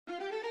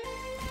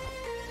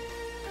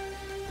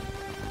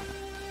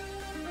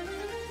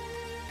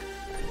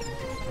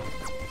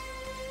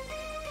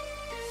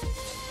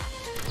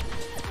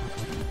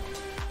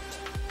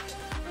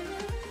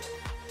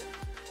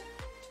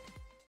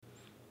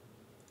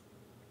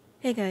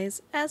Hey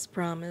guys, as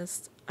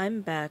promised,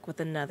 I'm back with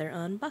another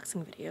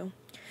unboxing video.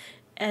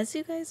 As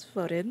you guys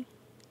voted,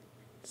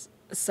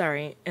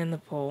 sorry, in the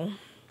poll,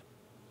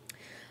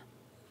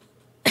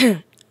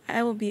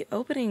 I will be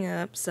opening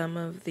up some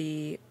of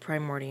the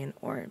Primordian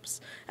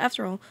Orbs.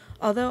 After all,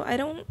 although I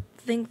don't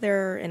think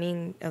there are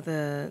any of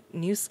the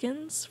new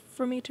skins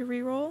for me to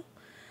reroll,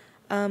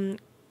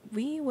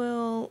 we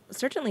will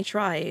certainly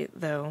try,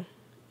 though,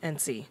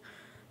 and see.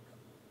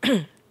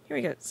 Here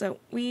we go. So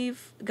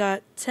we've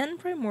got 10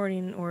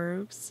 Primordian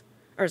Orbs,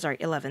 or sorry,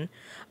 11.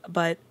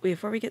 But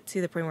before we get to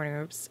the Primordian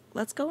Orbs,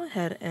 let's go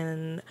ahead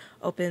and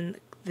open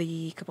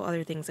the couple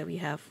other things that we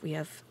have. We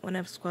have one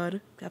F Squad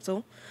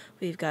capsule.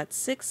 We've got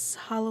 6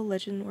 Hollow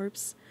Legend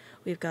Orbs.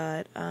 We've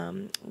got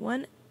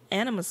one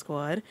Anima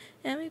Squad,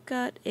 and we've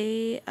got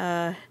a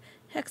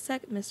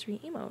Hextech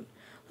Mystery Emote.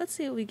 Let's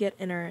see what we get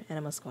in our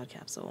Anima Squad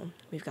capsule.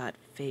 We've got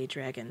Fey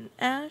Dragon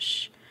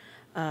Ash,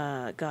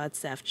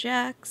 Godstaff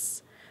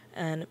Jax,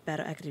 and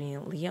Battle Academy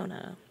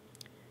Leona.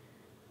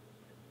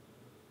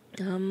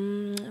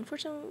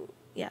 Unfortunately,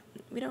 yeah,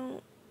 we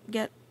don't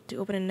get to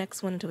open the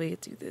next one until we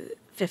get to the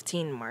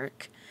 15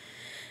 mark.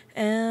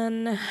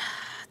 And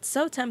it's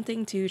so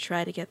tempting to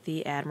try to get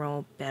the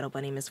Admiral Battle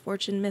Bunny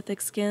Misfortune Mythic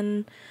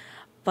skin,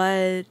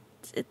 but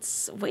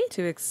it's way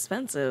too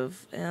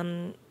expensive,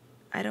 and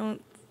I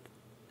don't...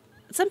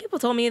 Some people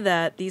told me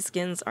that these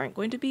skins aren't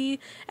going to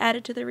be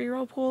added to the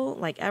reroll pool,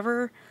 like,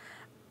 ever,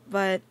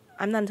 but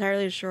I'm not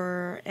entirely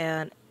sure,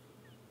 and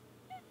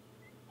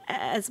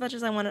as much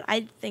as I want it,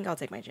 I think I'll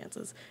take my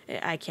chances.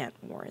 I can't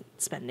warrant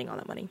spending all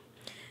that money.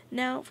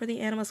 Now, for the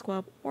Anima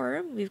Squad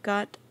Orb, we've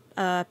got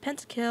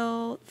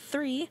Pentakill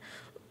 3,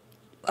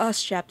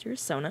 Lost Chapter,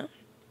 Sona.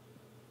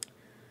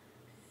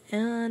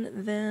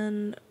 And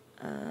then,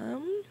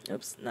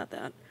 oops, not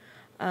that.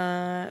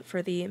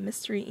 For the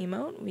Mystery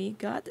Emote, we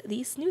got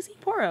the Snoozy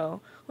Poro,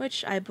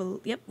 which I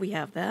believe, yep, we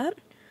have that.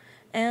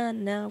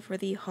 And now for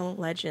the Hollow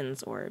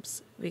Legends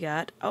Orbs, we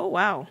got, oh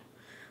wow,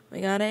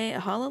 we got a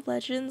Hollow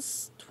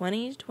Legends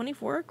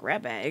 2024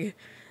 grab bag.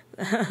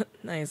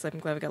 Nice, I'm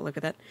glad we got a look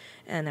at that.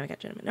 And then we got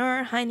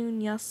Gentleman High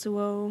Noon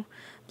Yasuo,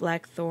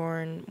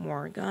 Blackthorn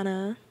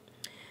Morgana,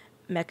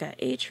 Mecha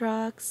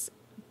Aatrox,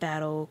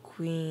 Battle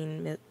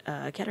Queen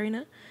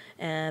Katarina,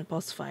 and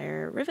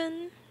Pulsefire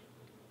Riven.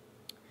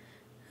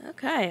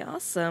 Okay,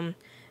 awesome.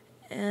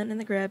 And in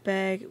the grab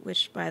bag,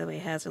 which by the way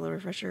has a little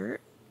refresher,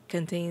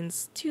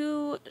 contains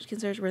 2 skin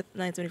surge worth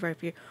 975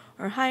 p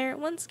or higher,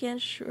 1 scan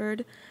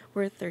shard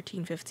worth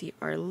 1350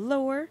 or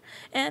lower,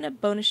 and a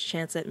bonus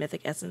chance at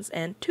Mythic Essence,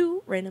 and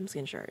 2 random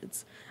skin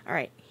shards.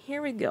 Alright,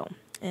 here we go.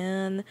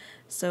 And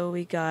so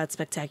we got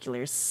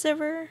Spectacular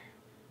Sivir,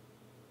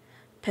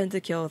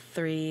 Pentakill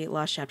 3,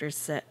 Lost Chapter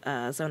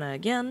Zona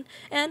again,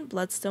 and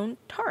Bloodstone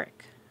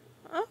Taric.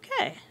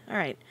 Okay,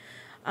 alright.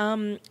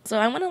 So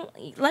I want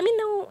to, let me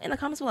know in the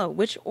comments below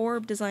which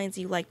orb designs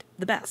you liked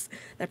the best,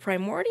 the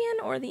Primordian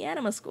or the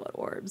Anima Squad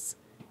orbs.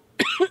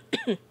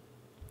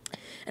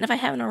 And if I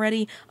haven't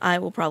already, I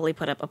will probably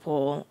put up a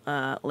poll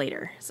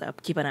later, so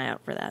keep an eye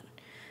out for that.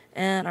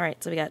 And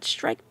alright, so we got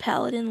Strike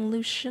Paladin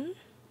Lucian,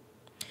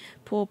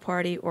 Pool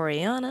Party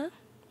Oriana,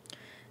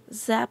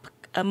 Zap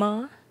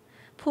Ama,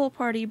 Pool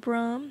Party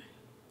Braum,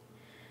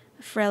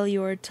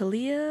 Freljord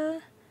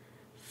Talia,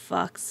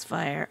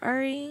 Foxfire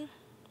Ari,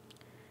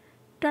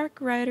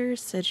 Dark Rider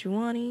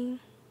Sejuani,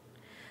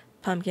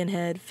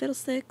 Pumpkinhead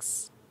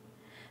Fiddlesticks,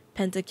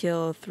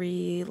 Pentakill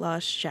 3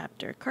 Lost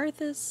Chapter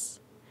Karthus,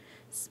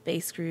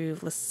 Space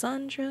Groove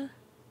Lysandra,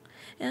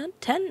 and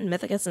 10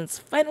 Mythic Essence.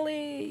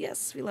 Finally!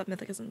 Yes, we love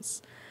Mythic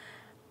Essence.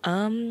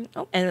 Oh,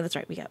 and that's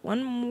right, we got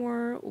one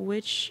more,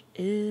 which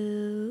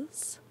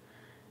is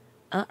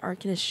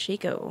Arcanist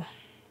Shaco.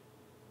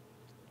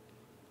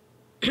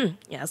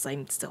 Yes,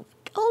 I'm still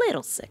a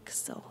little sick,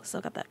 still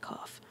got that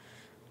cough.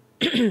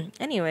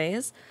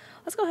 Anyways,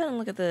 let's go ahead and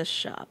look at the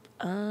shop.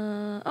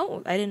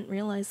 Oh, I didn't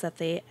realize that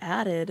they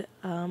added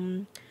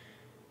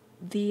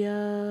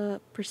the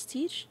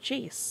Prestige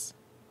Jace.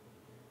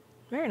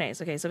 Very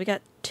nice. Okay, so we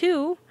got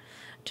 2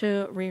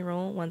 to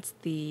reroll once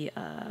the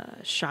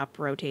shop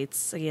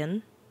rotates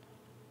again.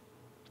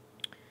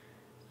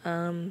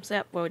 So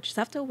yeah, we'll just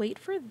have to wait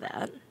for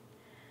that.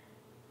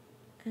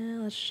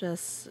 And let's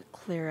just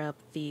clear up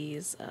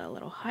these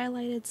little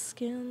highlighted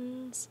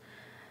skins.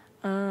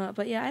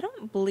 But yeah, I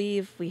don't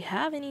believe we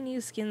have any new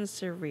skins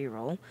to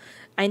reroll.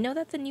 I know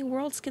that the New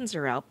World skins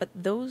are out, but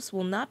those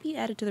will not be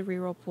added to the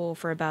reroll pool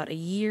for about a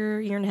year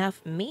and a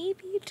half,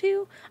 maybe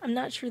 2. I'm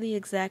not sure the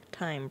exact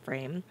time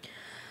frame.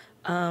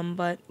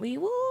 But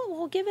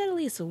we'll give it at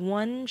least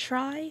one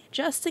try,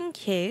 just in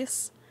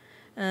case.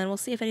 And we'll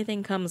see if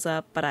anything comes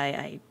up, but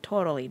I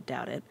totally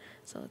doubt it.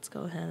 So let's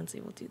go ahead and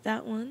see. We'll do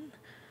that one.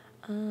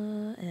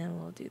 And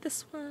we'll do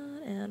this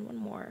one, and one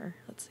more.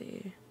 Let's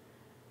see.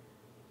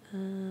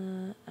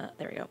 There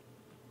we go.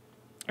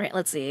 Alright,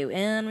 let's see.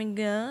 And we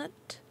got...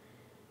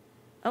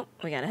 Oh,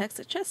 we got a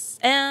Hexa chest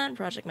and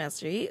Project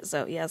Mastery.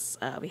 So, yes,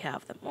 we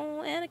have them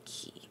all, and a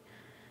key.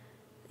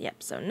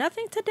 Yep, so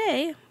nothing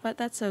today, but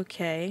that's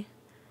okay.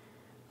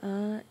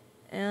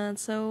 And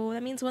so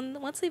that means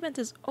once the event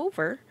is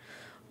over,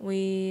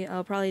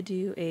 I'll probably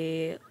do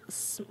a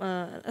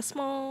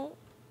small.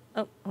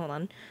 Oh, hold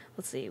on.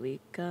 Let's see. We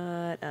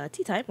got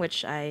tea time,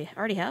 which I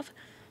already have.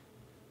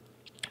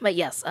 But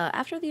yes,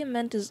 after the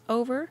event is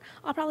over,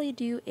 I'll probably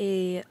do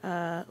a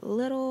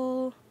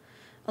little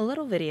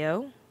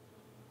video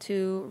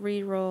to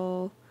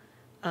reroll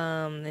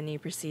the new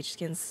prestige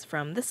skins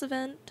from this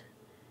event,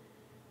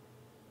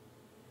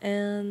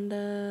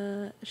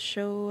 and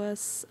show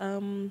us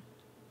what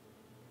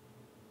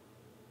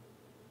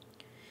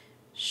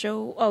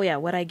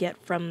I get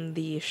from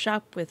the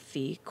shop with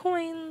the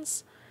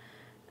coins.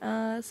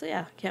 So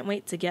yeah, can't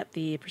wait to get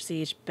the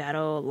Prestige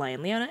Battle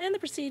Lion Leona and the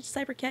Prestige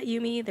Cyber Cat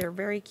Yumi. They're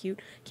very cute.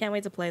 Can't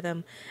wait to play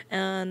them.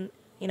 And,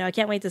 I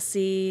can't wait to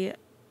see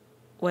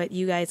what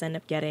you guys end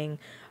up getting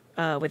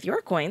with your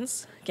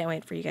coins. Can't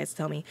wait for you guys to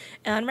tell me.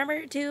 And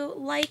remember to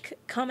like,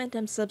 comment,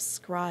 and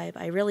subscribe.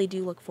 I really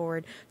do look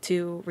forward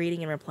to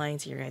reading and replying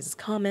to your guys'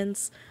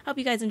 comments. Hope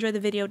you guys enjoyed the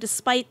video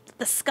despite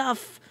the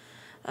scuff.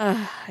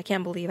 I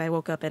can't believe I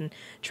woke up and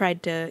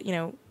tried to,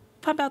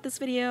 pump out this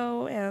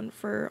video and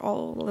for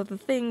all of the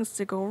things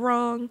to go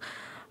wrong.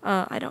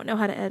 I don't know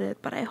how to edit,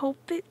 but I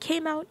hope it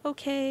came out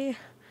okay.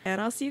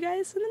 And I'll see you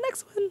guys in the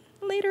next one.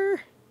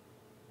 Later.